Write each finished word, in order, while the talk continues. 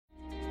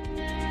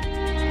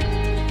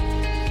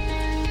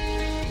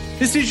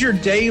This is your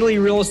daily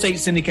real estate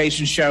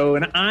syndication show,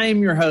 and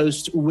I'm your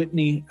host,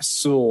 Whitney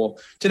Sewell.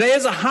 Today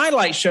is a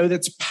highlight show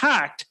that's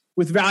packed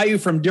with value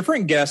from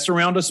different guests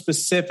around a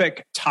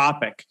specific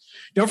topic.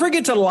 Don't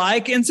forget to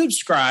like and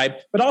subscribe,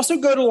 but also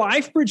go to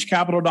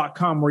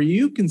lifebridgecapital.com where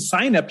you can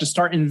sign up to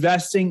start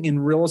investing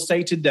in real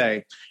estate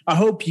today. I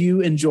hope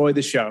you enjoy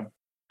the show.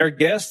 Our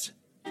guest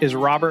is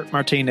Robert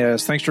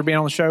Martinez. Thanks for being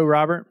on the show,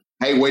 Robert.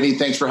 Hey, Whitney,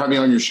 thanks for having me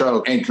on your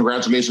show, and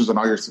congratulations on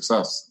all your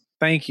success.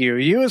 Thank you.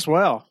 You as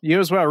well.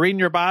 You as well. Reading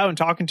your bio and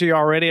talking to you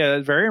already,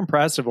 very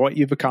impressive what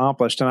you've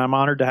accomplished, and I'm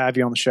honored to have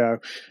you on the show.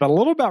 But a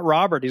little about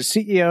Robert. He's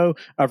CEO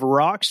of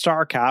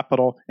Rockstar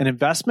Capital, an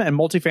investment and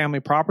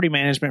multifamily property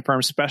management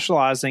firm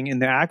specializing in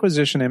the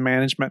acquisition and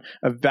management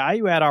of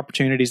value-add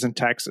opportunities in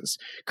Texas.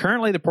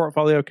 Currently, the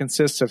portfolio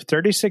consists of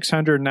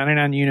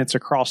 3,699 units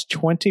across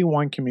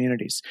 21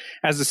 communities.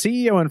 As the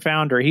CEO and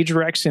founder, he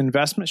directs the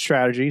investment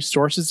strategy,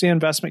 sources the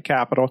investment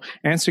capital,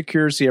 and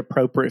secures the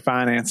appropriate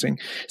financing.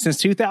 Since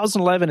 2011,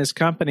 his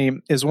company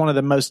is one of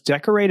the most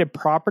decorated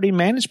property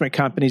management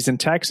companies in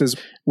Texas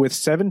with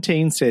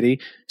 17 city,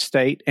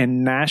 state,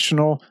 and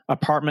national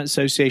apartment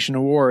association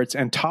awards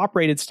and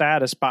top-rated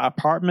status by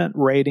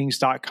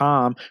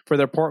apartmentratings.com for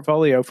their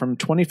portfolio from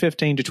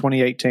 2015 to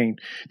 2018.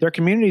 Their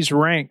communities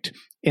ranked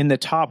in the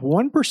top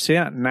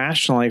 1%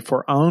 nationally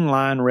for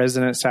online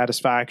resident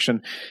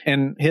satisfaction.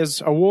 And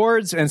his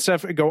awards and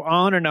stuff go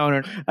on and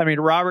on. I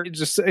mean, Robert,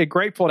 just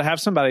grateful to have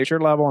somebody at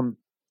your level and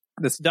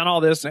that's done all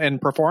this and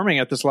performing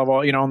at this level,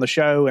 on the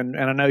show. And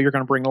I know you're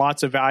going to bring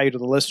lots of value to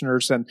the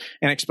listeners and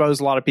expose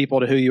a lot of people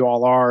to who you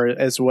all are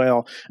as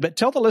well. But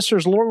tell the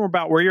listeners a little more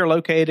about where you're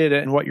located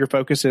and what your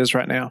focus is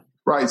right now.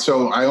 Right.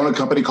 So I own a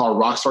company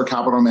called Rockstar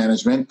Capital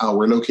Management.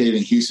 We're located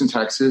in Houston,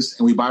 Texas,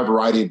 and we buy a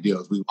variety of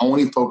deals. We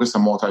only focus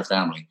on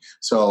multifamily.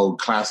 So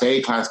Class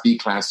A, Class B,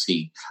 Class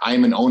C. I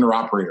am an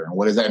owner-operator. And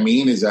what does that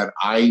mean is that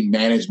I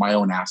manage my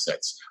own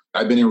assets.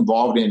 I've been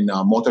involved in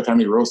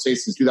multifamily real estate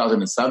since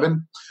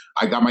 2007.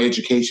 I got my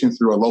education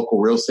through a local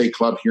real estate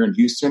club here in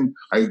Houston.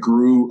 I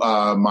grew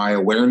my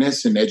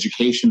awareness and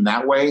education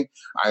that way.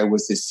 I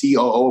was the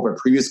COO of a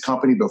previous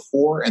company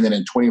before, and then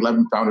in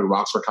 2011 founded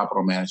Rockstar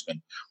Capital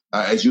Management.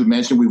 As you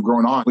mentioned, we've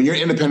grown on. When you're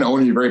an independent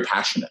owner, you're very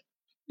passionate.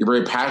 You're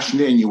very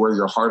passionate and you wear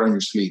your heart on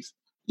your sleeve,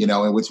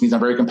 and which means I'm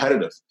very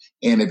competitive.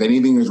 And if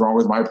anything is wrong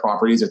with my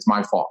properties, it's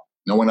my fault.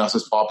 No one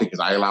else's fault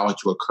because I allow it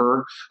to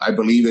occur. I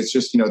believe it's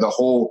just, the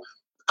whole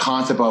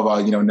concept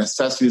of,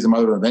 necessity is the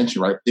mother of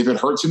invention, right? If it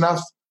hurts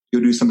enough,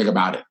 you'll do something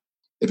about it.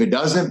 If it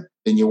doesn't,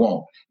 then you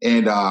won't.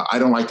 And I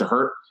don't like to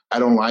hurt. I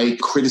don't like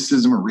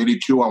criticism or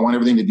ridicule. I want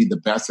everything to be the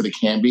best that it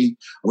can be.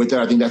 With that,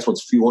 I think that's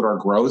what's fueled our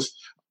growth.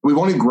 We've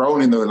only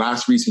grown in the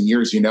last recent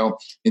years. In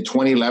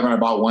 2011, I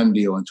bought one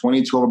deal. In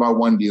 2012, I bought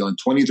one deal. In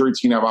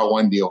 2013, I bought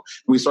one deal.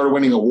 And we started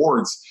winning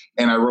awards.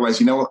 And I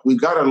realized,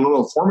 we've got a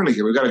little formula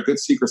here. We've got a good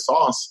secret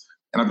sauce.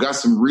 And I've got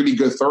some really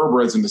good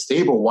thoroughbreds in the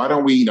stable. Why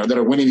don't we, that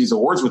are winning these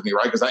awards with me,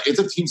 right? Because it's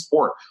a team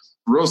sport.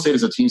 Real estate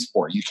is a team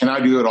sport. You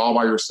cannot do it all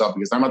by yourself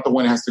because I'm not the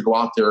one that has to go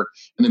out there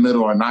in the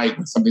middle of the night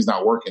when something's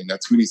not working.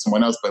 That's going to be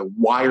someone else. But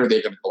why are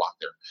they going to go out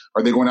there?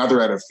 Are they going out there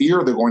out of fear?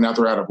 Or are they going out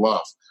there out of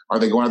love? Are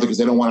they going out there because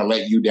they don't want to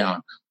let you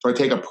down? So I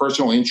take a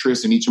personal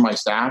interest in each of my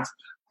staff.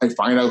 I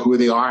find out who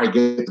they are. I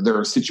get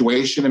their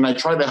situation and I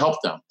try to help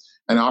them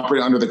and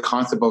operate under the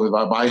concept of if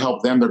I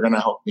help them, they're going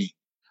to help me.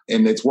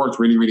 And it's worked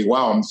really, really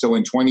well. And so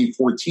in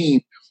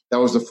 2014, that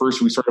was the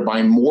first we started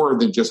buying more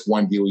than just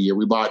one deal a year.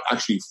 We bought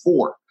actually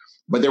 4.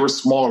 But they were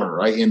smaller,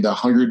 right? In the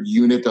 100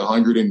 unit to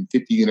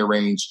 150 unit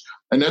range.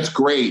 And that's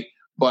great,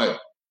 but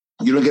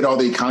you don't get all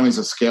the economies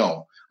of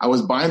scale. I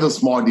was buying those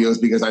small deals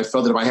because I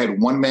felt that if I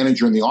had one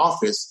manager in the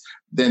office,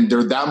 then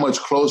they're that much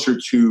closer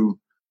to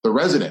the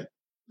resident.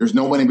 There's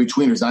no one in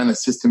between. There's not an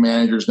assistant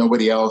manager. There's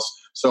nobody else.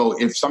 So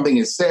if something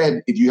is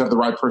said, if you have the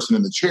right person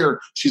in the chair,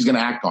 she's going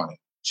to act on it.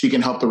 She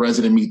can help the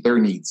resident meet their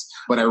needs.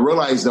 But I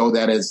realized, though,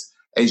 that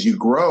as you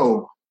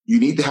grow, you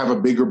need to have a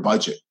bigger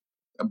budget.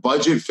 A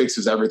budget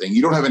fixes everything.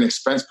 You don't have an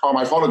expense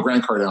problem. I follow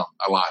Grant Cardone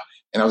a lot.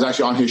 And I was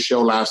actually on his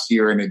show last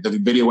year and the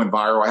video went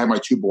viral. I had my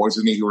 2 boys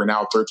with me who are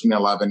now 13 and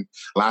 11,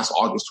 last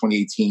August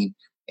 2018.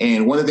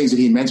 And one of the things that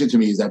he mentioned to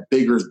me is that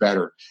bigger is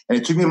better. And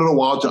it took me a little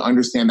while to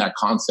understand that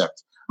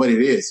concept, but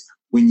it is.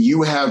 When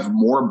you have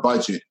more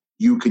budget,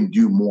 you can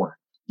do more.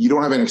 You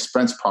don't have an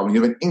expense problem.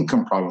 You have an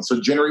income problem. So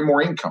generate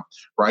more income,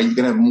 right? You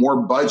can have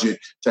more budget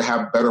to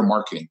have better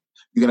marketing.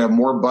 You can have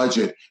more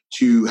budget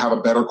to have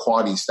a better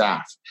quality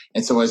staff.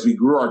 And so as we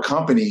grew our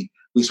company,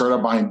 we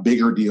started buying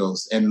bigger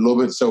deals and a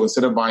little bit. So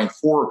instead of buying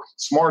 4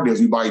 smaller deals,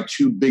 we buy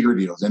 2 bigger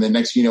deals. And then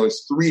next,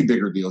 it's 3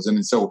 bigger deals. And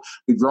then so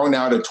we've grown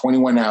now to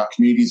 21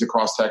 communities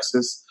across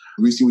Texas.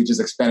 Recently, we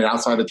just expanded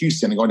outside of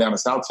Houston and going down to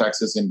South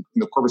Texas in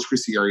the Corpus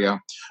Christi area.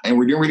 And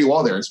we're doing really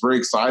well there. It's very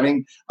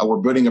exciting. We're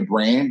building a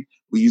brand.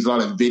 We use a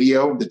lot of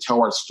video to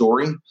tell our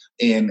story.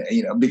 And,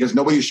 because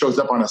nobody shows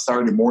up on a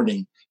Saturday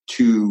morning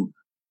to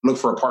look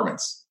for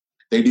apartments.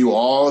 They do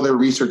all their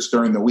research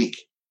during the week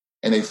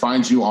and they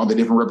find you on the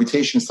different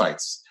reputation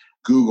sites,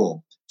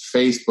 Google,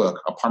 Facebook,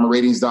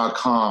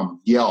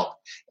 apartmentratings.com, Yelp.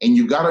 And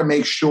you've got to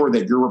make sure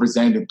that you're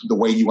represented the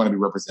way you want to be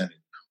represented.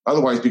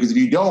 Otherwise, because if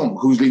you don't,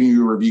 who's leaving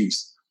you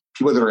reviews?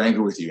 People that are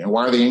angry with you. And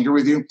why are they angry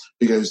with you?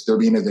 Because they're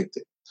being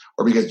evicted,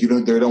 or because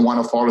they don't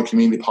want to follow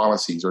community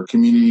policies or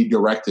community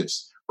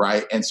directives,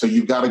 right? And so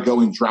you've got to go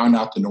and drown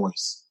out the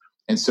noise.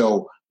 And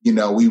so,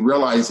 we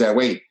realize that,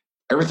 wait,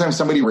 every time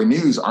somebody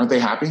renews, aren't they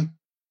happy?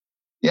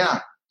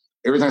 Yeah.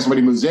 Every time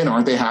somebody moves in,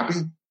 aren't they happy?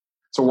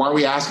 So why are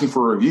we asking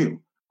for a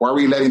review? Why are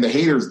we letting the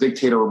haters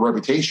dictate our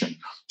reputation?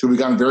 So we've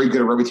gotten very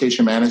good at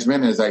reputation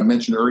management. As I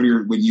mentioned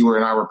earlier, when you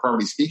and I were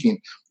probably speaking,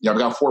 I've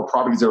got 4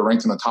 properties that are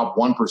ranked in the top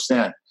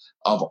 1%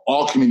 of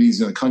all communities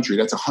in the country.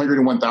 That's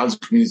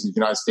 101,000 communities in the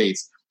United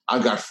States.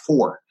 I've got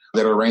 4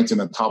 that are ranked in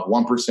the top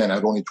 1%. I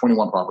have only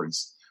 21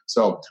 properties.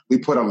 So we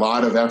put a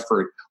lot of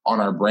effort on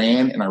our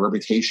brand and our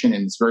reputation,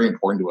 and it's very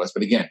important to us.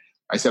 But again,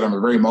 I said I'm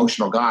a very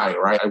emotional guy,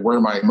 right? I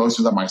wear my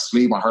emotions on my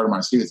sleeve, my heart on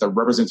my sleeve. It's a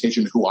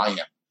representation of who I am.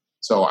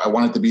 So I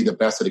want it to be the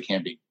best that it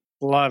can be.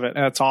 Love it.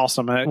 That's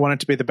awesome. I want it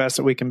to be the best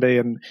that we can be.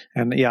 And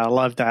yeah, I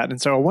love that. And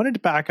so I wanted to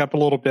back up a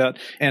little bit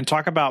and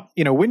talk about,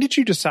 when did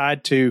you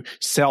decide to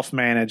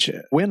self-manage?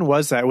 When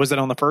was that? Was it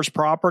on the first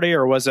property,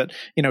 or was it,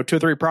 2 or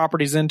 3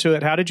 properties into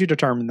it? How did you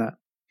determine that?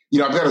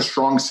 I've got a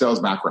strong sales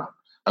background.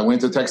 I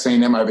went to Texas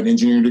A&M. I have an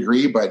engineering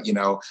degree, but,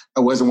 I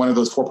wasn't one of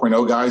those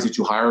 4.0 guys that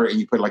you hire and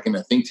you put like in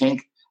a think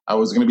tank. I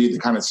was going to be the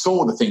kind of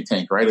sold the think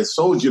tank, right? It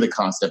sold you the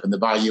concept and the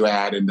value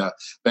add and the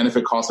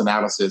benefit cost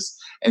analysis.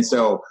 And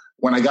so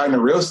when I got into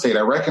real estate,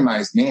 I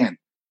recognized, man,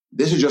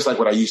 this is just like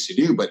what I used to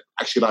do, but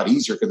actually a lot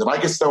easier. Because if I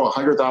could sell a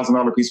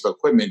 $100,000 piece of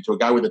equipment to a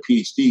guy with a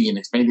PhD and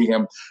explain to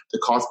him the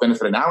cost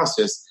benefit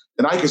analysis,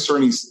 then I could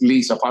certainly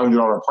lease a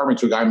 $500 apartment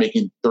to a guy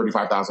making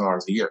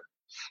 $35,000 a year.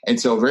 And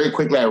so very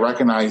quickly, I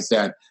recognized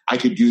that I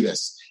could do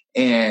this.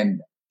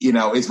 And,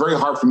 it's very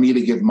hard for me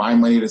to give my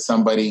money to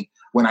somebody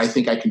when I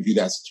think I can do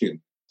that too.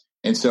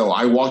 And so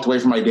I walked away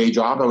from my day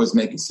job. I was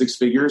making 6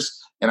 figures,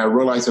 and I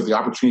realized that the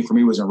opportunity for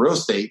me was in real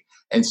estate.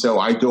 And so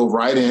I dove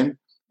right in,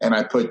 and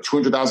I put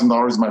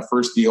 $200,000 in my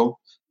first deal.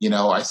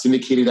 I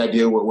syndicated that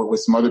deal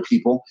with some other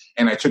people,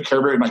 and I took care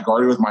of it, and I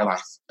guarded it with my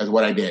life. That's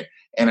what I did.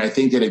 And I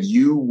think that if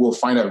you will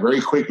find out very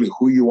quickly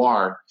who you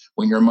are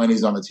when your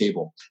money's on the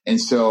table.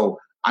 And so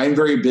I'm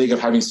very big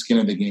of having skin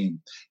in the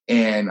game.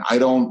 And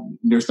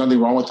there's nothing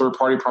wrong with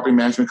third-party property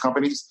management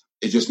companies.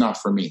 It's just not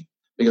for me.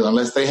 Because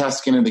unless they have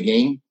skin in the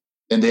game,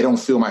 then they don't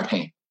feel my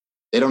pain.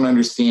 They don't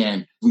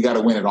understand we got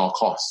to win at all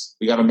costs.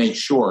 We got to make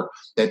sure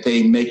that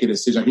they make a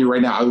decision. Here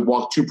right now, I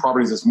walked 2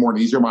 properties this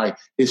morning. These are my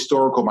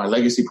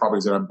legacy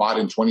properties that I bought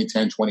in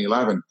 2010,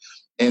 2011.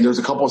 And there's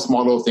a couple of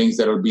small little things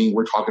that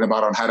we're talking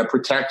about on how to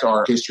protect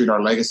our history and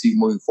our legacy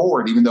moving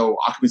forward. Even though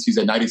occupancy is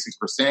at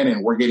 96%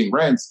 and we're getting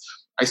rents,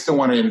 I still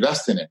want to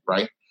invest in it,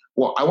 right?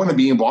 Well, I want to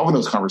be involved in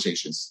those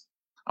conversations.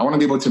 I want to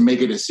be able to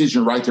make a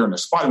decision right there on the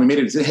spot. And we made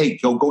a decision, hey,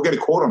 go get a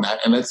quote on that,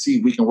 and let's see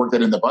if we can work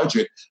that in the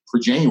budget for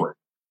January.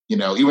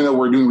 Even though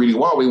we're doing really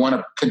well, we want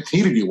to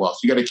continue to do well. So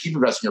you got to keep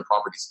investing in your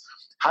properties.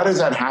 How does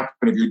that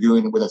happen if you're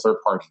doing it with a third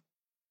party?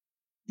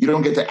 You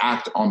don't get to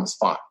act on the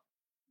spot.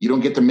 You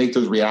don't get to make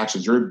those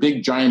reactions. You're a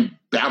big, giant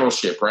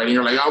battleship, right? And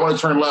you're like, I want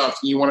to turn left.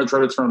 And you want to try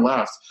to turn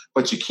left,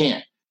 but you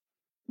can't.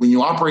 When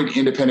you operate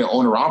independent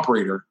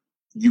owner-operator,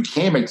 you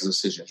can make those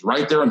decisions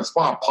right there on the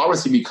spot.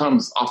 Policy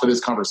becomes off of this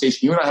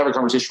conversation. You and I have a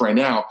conversation right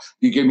now.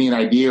 You give me an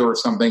idea or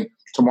something.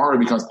 Tomorrow it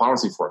becomes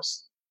policy for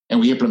us, and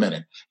we implement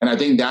it. And I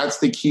think that's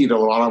the key to a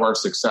lot of our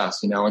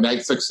success, and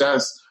that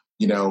success,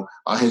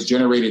 has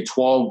generated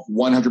 12,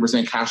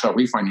 100% cash out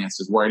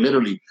refinances where I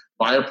literally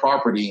buy a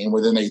property and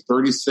within a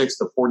 36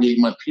 to 48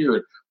 month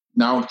period,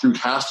 now through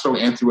cash flow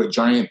and through a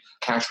giant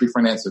cash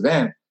refinance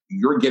event,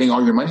 you're getting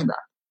all your money back.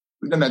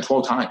 We've done that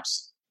 12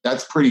 times.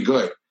 That's pretty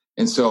good.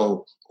 And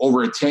so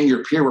over a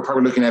 10-year period, we're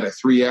probably looking at a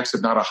 3x,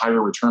 if not a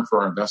higher return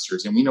for our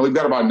investors. And we've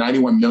got about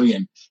 91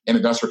 million in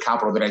investor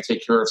capital that I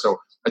take care of. So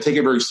I take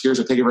it very serious.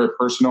 I take it very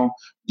personal.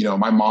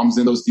 My mom's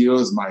in those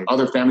deals. My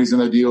other family's in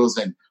the deals.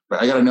 And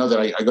I got to know that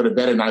I go to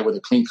bed at night with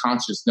a clean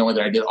conscience, knowing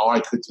that I did all I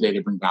could today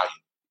to bring value.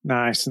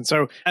 Nice. And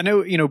so I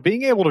know,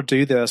 being able to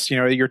do this,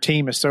 your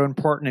team is so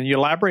important, and you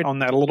elaborate on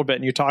that a little bit.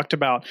 And you talked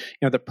about,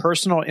 the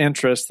personal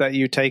interest that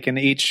you take in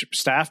each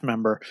staff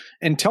member.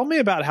 And tell me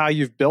about how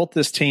you've built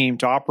this team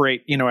to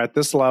operate, at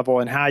this level,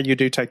 and how you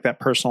do take that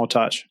personal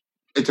touch.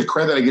 It's a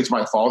credit I get to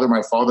my father.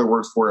 My father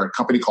works for a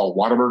company called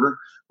Whataburger,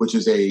 which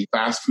is a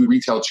fast food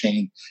retail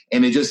chain.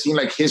 And it just seemed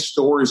like his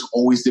stores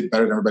always did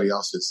better than everybody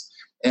else's.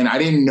 And I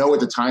didn't know at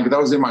the time, because I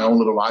was in my own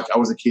little life. I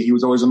was a kid. He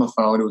was always on the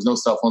phone. There was no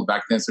cell phones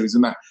back then. So he's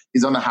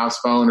on the house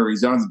phone, or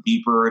he's on his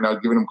beeper, and I was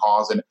giving him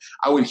calls. And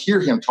I would hear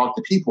him talk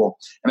to people.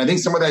 And I think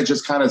some of that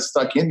just kind of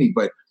stuck in me.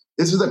 But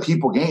this is a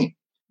people game,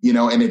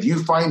 and if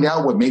you find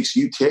out what makes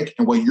you tick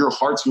and what your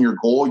hearts and your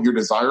goal, your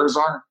desires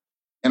are,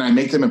 and I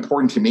make them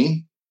important to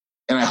me,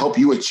 and I help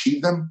you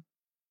achieve them,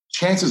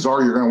 chances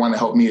are you're going to want to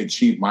help me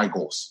achieve my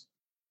goals.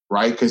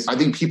 Right? Because I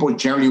think people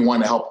generally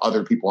want to help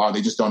other people out.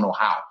 They just don't know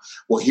how.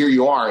 Well, here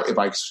you are. If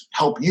I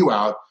help you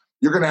out,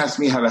 you're going to ask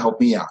me how to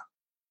help me out.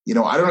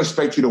 I don't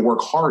expect you to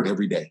work hard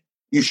every day.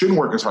 You shouldn't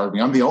work as hard as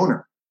me. I'm the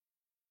owner.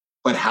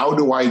 But how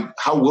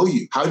will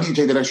you? How do you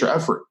take that extra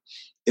effort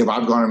if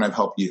I've gone and I've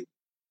helped you?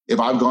 if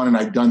I've gone and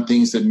I've done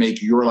things that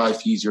make your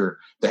life easier,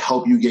 to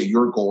help you get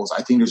your goals,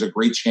 I think there's a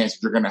great chance that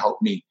you're going to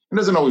help me. It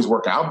doesn't always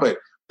work out, but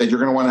that you're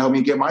going to want to help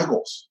me get my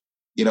goals.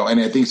 And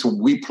I think so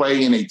we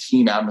play in a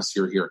team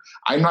atmosphere here.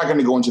 I'm not going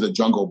to go into the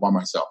jungle by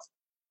myself.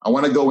 I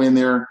want to go in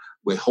there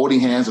with holding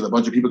hands with a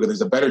bunch of people, because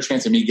there's a better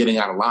chance of me getting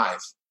out alive,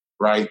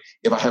 right,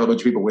 if I have a bunch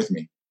of people with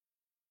me.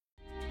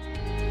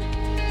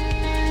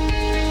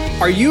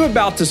 Are you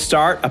about to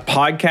start a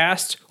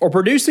podcast or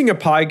producing a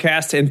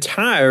podcast and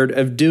tired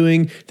of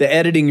doing the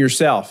editing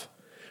yourself?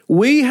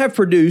 We have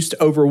produced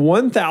over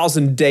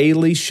 1,000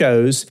 daily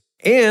shows,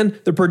 and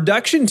the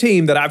production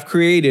team that I've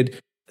created,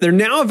 they're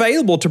now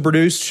available to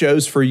produce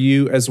shows for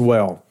you as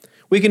well.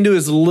 We can do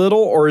as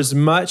little or as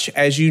much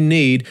as you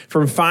need,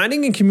 from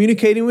finding and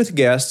communicating with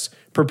guests,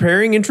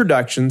 preparing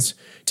introductions,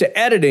 to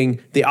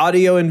editing the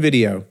audio and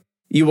video.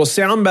 You will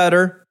sound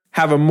better,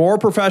 have a more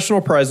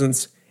professional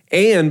presence,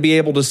 and be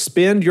able to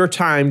spend your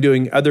time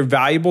doing other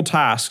valuable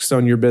tasks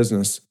on your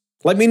business.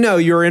 Let me know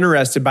you're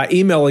interested by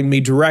emailing me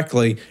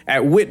directly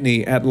at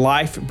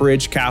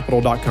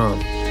whitney@lifebridgecapital.com.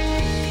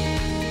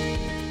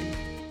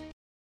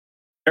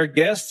 Our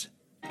guest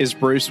is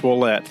Bruce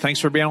Wuollett. Thanks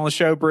for being on the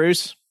show,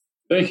 Bruce.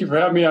 Thank you for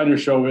having me on your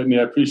show, Whitney.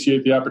 I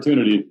appreciate the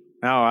opportunity.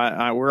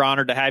 We're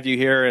honored to have you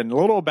here. And a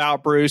little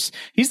about Bruce.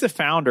 He's the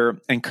founder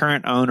and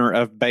current owner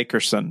of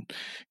Bakerson.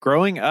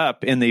 Growing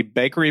up in the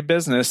bakery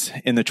business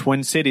in the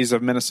Twin Cities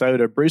of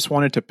Minnesota, Bruce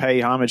wanted to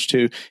pay homage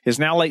to his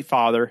now late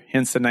father,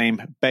 hence the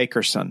name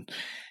Bakerson.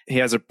 He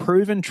has a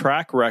proven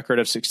track record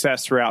of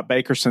success throughout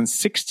Bakerson's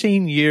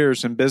 16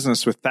 years in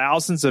business, with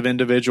thousands of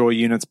individual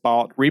units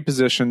bought,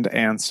 repositioned,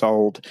 and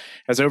sold.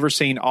 Has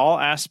overseen all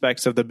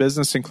aspects of the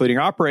business, including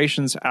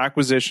operations,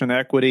 acquisition,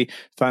 equity,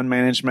 fund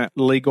management,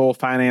 legal,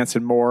 finance,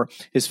 and more.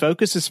 His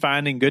focus is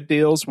finding good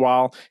deals,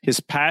 while his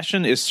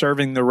passion is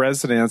serving the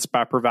residents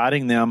by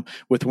providing them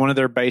with one of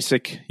their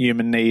basic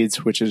human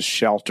needs, which is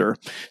shelter.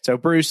 So,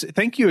 Bruce,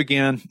 thank you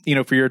again,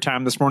 for your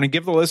time this morning.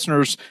 Give the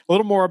listeners a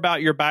little more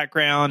about your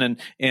background,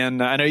 and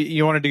I know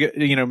you wanted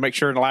to, make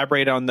sure and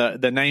elaborate on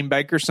the name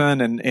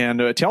Bakerson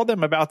and tell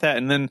them about that.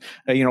 And then,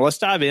 let's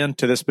dive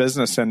into this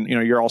business and,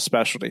 your all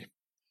specialty.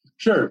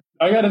 Sure.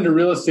 I got into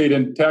real estate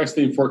and tax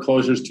lien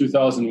foreclosures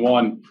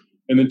 2001.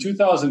 And in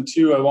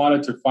 2002, I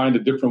wanted to find a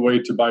different way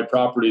to buy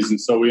properties.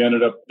 And so we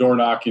ended up door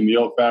knocking the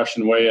old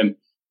fashioned way and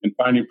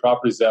finding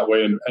properties that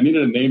way. And I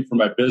needed a name for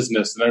my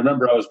business. And I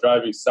remember I was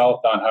driving south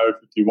on Highway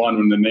 51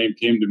 when the name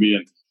came to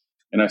me.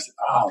 And I said,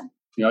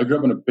 I grew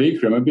up in a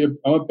bakery. I'm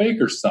a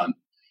baker's son.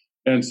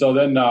 And so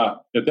then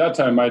at that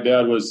time, my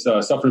dad was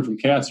suffering from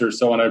cancer.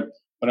 So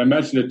when I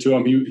mentioned it to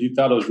him, he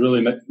thought it was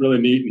really, really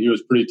neat. And he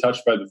was pretty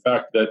touched by the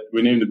fact that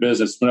we named the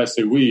business. When I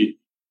say we,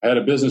 I had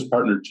a business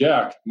partner,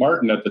 Jack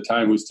Martin, at the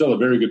time, who's still a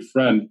very good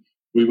friend.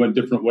 We went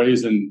different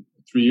ways 3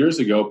 years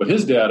ago. But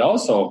his dad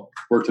also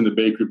worked in the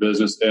bakery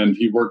business, and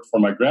he worked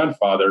for my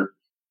grandfather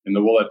in the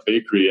Wuollett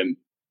bakery in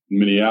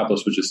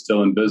Minneapolis, which is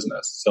still in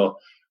business. So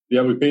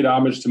yeah, we paid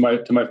homage to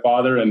my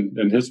father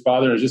and his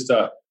father. It's just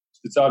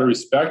it's out of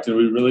respect, and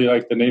we really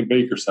like the name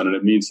Bakerson, and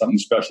it means something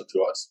special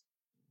to us.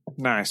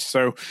 Nice.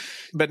 So,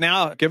 but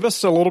now give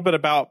us a little bit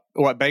about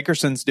what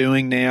Bakerson's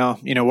doing now,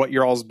 what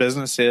your all's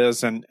business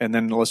is, and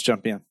then let's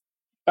jump in.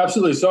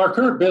 Absolutely. So our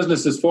current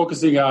business is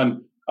focusing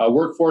on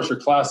workforce or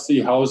Class C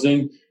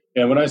housing.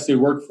 And when I say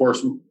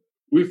workforce,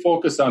 we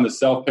focus on the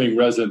self-paying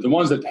resident, the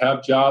ones that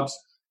have jobs,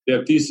 they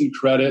have decent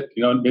credit,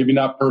 maybe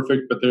not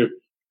perfect, but they're,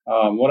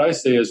 what I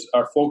say is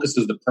our focus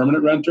is the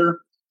permanent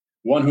renter,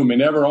 one who may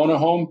never own a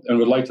home and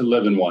would like to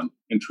live in one,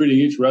 and treating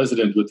each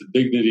resident with the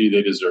dignity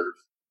they deserve.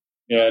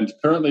 And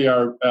currently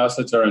our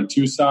assets are in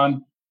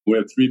Tucson. We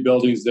have 3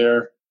 buildings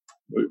there.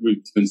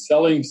 We've been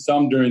selling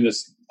some during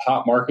this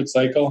hot market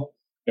cycle,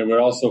 and we're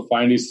also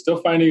still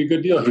finding a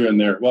good deal here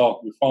and there. Well,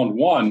 we found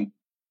one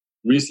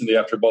recently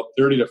after about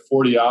 30 to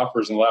 40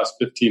 offers in the last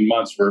 15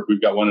 months, where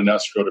we've got one in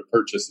escrow to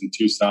purchase in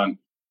Tucson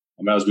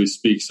as we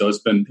speak. So it's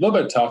been a little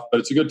bit tough, but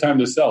it's a good time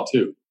to sell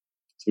too.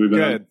 So we've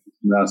been on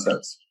some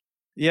assets.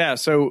 Yeah.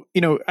 So,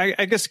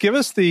 I guess give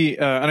us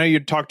I know you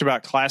talked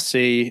about Class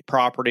C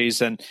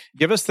properties, and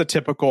give us the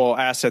typical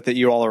asset that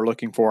you all are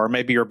looking for, or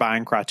maybe your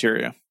buying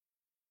criteria.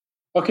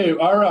 Okay. We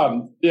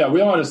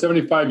want a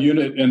 75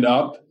 unit and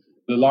up.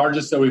 The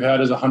largest that we've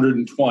had is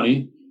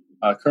 120.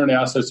 Current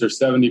assets are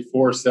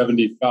 74,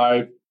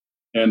 75,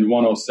 and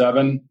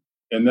 107.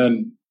 And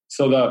then,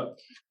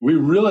 we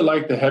really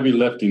like the heavy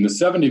lifting. The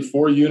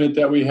 74 unit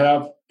that we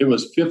have, it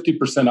was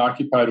 50%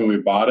 occupied when we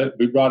bought it.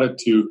 We brought it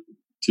to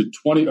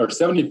 20 or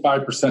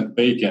 75%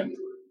 vacant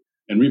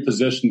and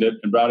repositioned it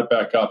and brought it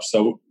back up.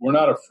 So we're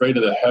not afraid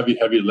of the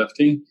heavy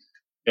lifting.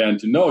 And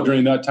to know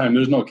during that time,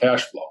 there's no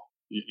cash flow.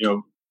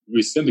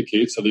 We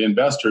syndicate, so the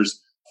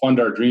investors fund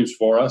our dreams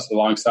for us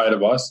alongside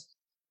of us.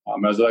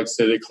 As I like to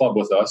say, they club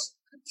with us.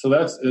 So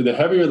that's the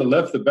heavier the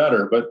lift, the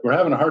better. But we're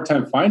having a hard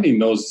time finding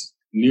those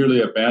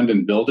nearly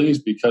abandoned buildings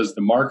because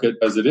the market,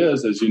 as it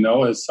is, as you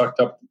know, has sucked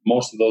up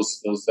most of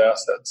those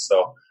assets.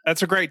 So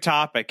that's a great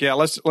topic. Yeah,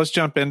 let's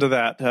jump into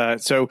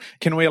that. So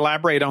can we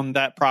elaborate on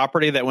that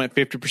property that went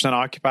 50%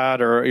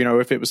 occupied, or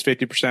if it was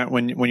 50%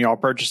 when you all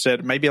purchased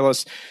it? Maybe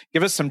let's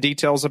give us some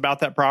details about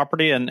that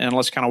property and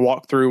let's kind of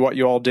walk through what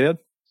you all did.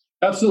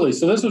 Absolutely.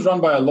 So this was run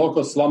by a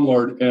local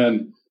slumlord,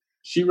 and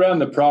she ran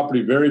the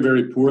property very,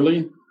 very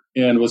poorly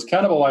and was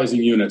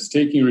cannibalizing units,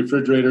 taking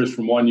refrigerators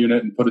from one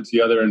unit and put it to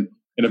the other. And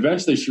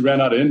eventually she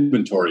ran out of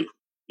inventory.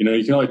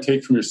 You can only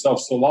take from yourself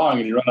so long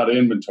and you run out of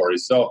inventory.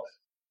 So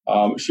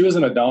she was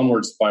in a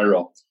downward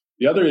spiral.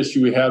 The other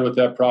issue we had with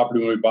that property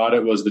when we bought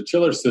it was the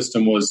chiller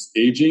system was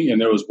aging and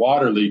there was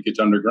water leakage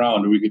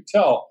underground. And we could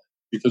tell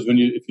because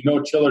if you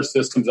know chiller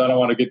systems, I don't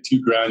want to get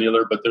too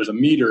granular, but there's a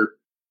meter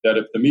that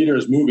if the meter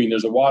is moving,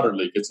 there's a water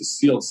leak. It's a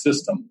sealed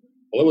system.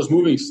 Well, it was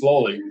moving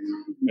slowly.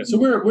 And so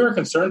we were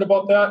concerned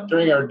about that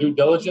during our due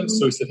diligence.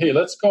 So we said, hey,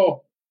 let's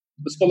go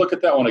look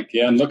at that one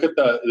again. Look at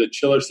the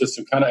chiller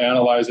system, kind of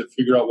analyze it,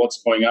 figure out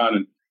what's going on.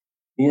 And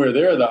when we were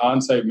there, the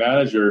on-site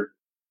manager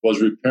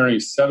was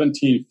repairing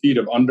 17 feet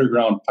of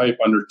underground pipe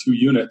under 2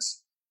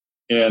 units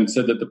and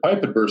said that the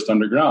pipe had burst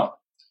underground.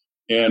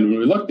 And when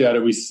we looked at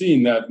it, we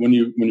seen that when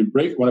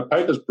a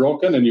pipe is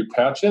broken and you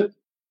patch it,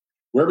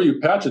 wherever you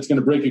patch, it's going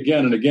to break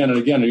again and again and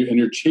again. And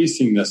you're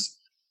chasing this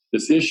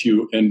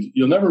issue and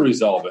you'll never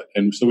resolve it.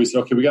 And so we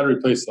said, okay, we got to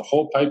replace the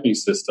whole piping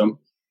system.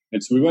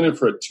 And so we went in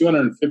for a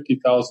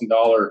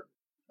 $250,000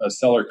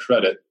 seller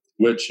credit,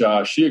 which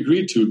she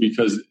agreed to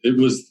because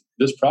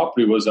this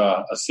property was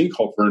a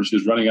sinkhole for her and she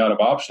was running out of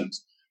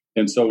options.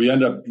 And so we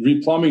ended up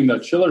replumbing the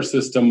chiller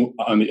system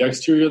on the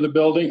exterior of the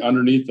building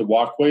underneath the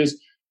walkways.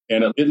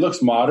 And it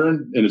looks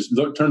modern and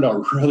it turned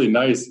out really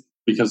nice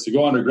because to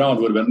go underground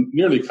would have been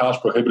nearly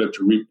cost prohibitive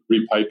to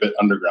repipe it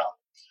underground.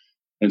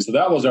 And so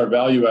that was our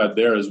value add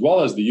there, as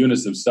well as the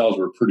units themselves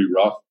were pretty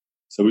rough.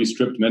 So we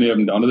stripped many of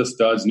them down to the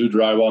studs, new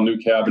drywall, new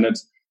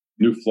cabinets,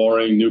 new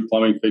flooring, new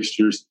plumbing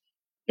fixtures.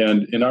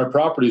 And in our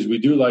properties, we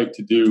do like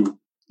to do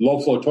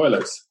low flow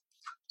toilets.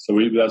 So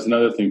that's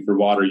another thing for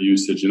water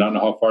usage. And I don't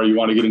know how far you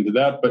want to get into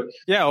that, but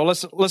yeah, well,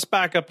 let's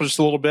back up just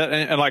a little bit.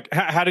 And like,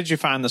 how did you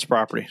find this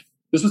property?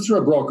 This was through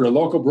a broker, a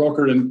local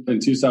broker in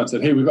Tucson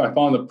said, hey, I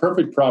found the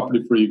perfect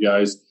property for you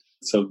guys.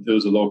 So it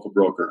was a local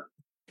broker.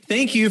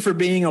 Thank you for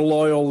being a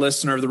loyal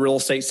listener of the Real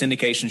Estate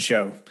Syndication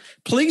Show.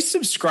 Please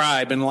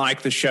subscribe and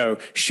like the show.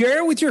 Share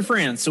it with your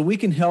friends so we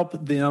can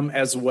help them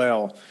as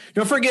well.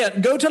 Don't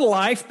forget, go to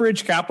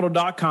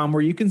lifebridgecapital.com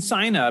where you can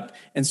sign up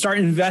and start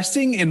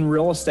investing in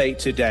real estate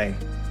today.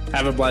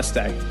 Have a blessed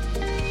day.